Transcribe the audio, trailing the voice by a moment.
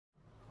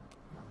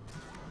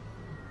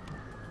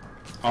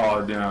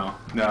Oh no,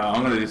 no!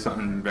 I'm gonna do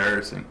something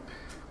embarrassing.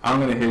 I'm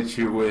gonna hit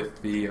you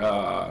with the.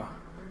 I'm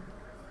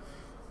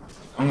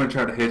gonna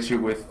try to hit you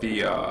with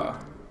the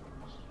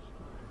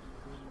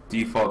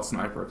default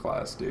sniper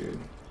class, dude.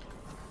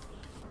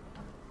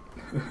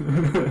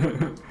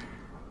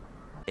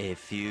 A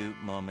few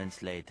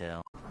moments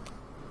later.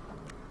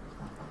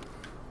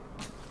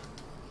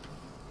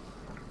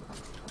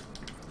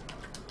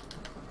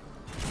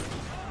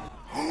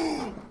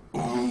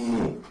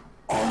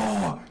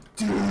 Oh,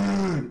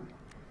 dude!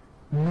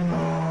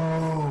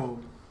 No!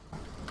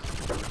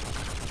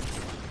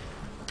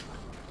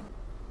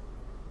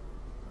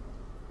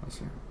 I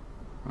see.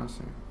 I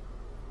see.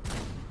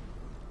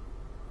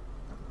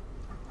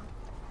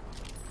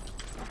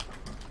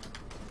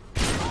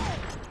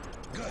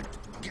 Good.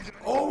 Get him.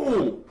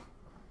 Oh!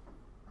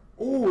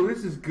 Oh,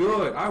 this is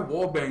good. I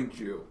wallbanged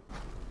you.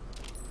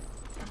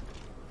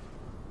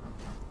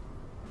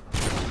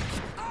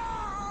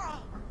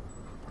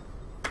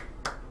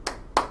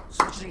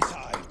 Switching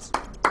sides.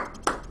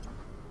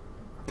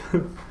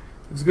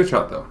 It's a good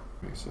shot, though.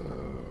 Okay, so...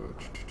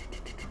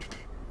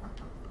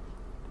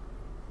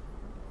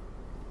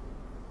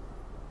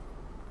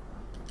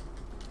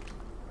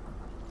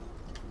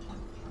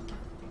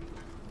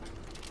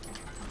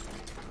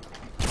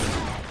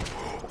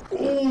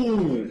 Oh!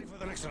 Ready for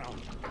the next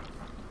round.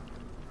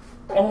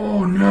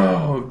 Oh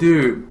no,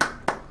 dude.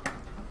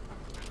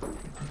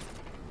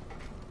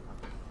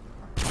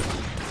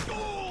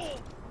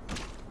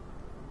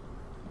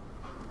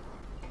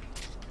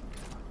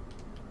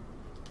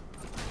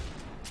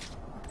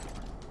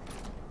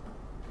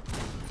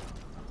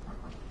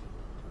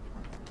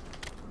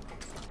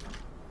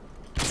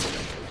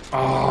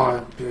 Ah,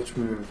 oh, bitch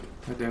moved.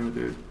 God damn it,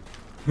 dude.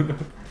 I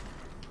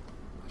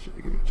should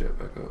have given my jet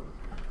back up.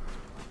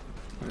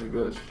 Hey,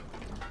 bitch.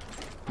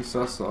 He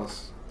sauce.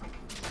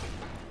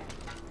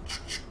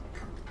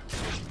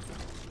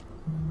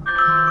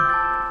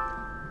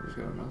 Just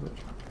got a message.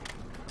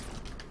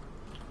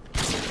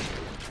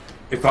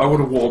 If I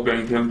would have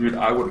wallbanged him, dude,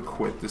 I would have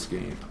quit this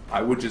game.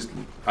 I would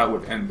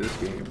end this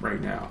game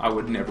right now. I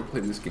would never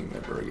play this game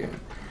ever again.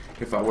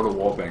 If I would have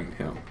wallbanged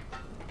him.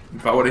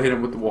 If I would have hit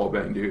him with the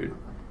wallbang, dude.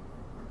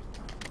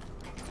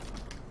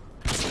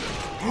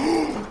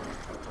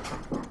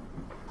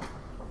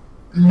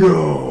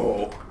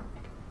 No!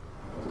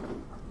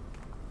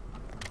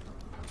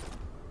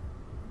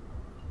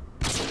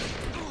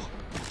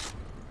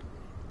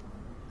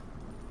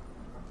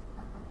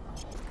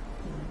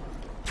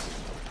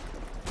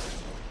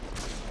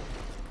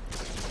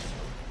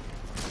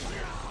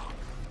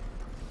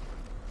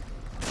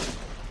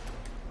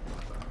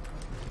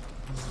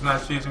 This is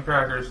not cheese and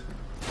crackers.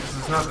 This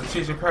is not the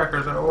cheese and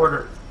crackers I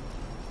ordered.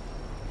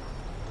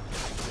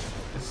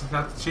 This is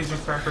not the cheese and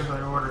crackers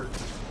I ordered.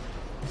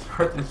 These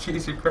aren't the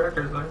cheese and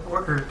crackers I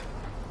ordered.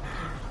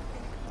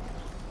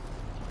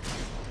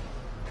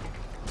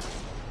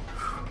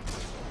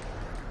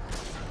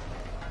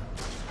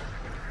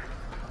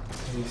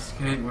 He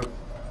escaped with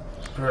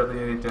barely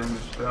any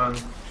damage done.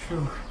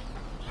 Phew.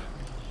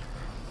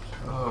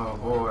 Oh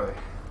boy.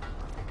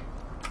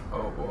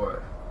 Oh boy.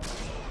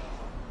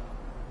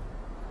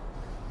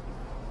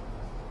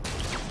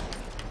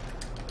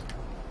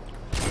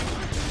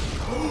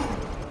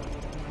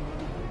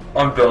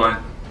 I'm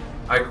done.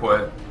 I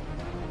quit.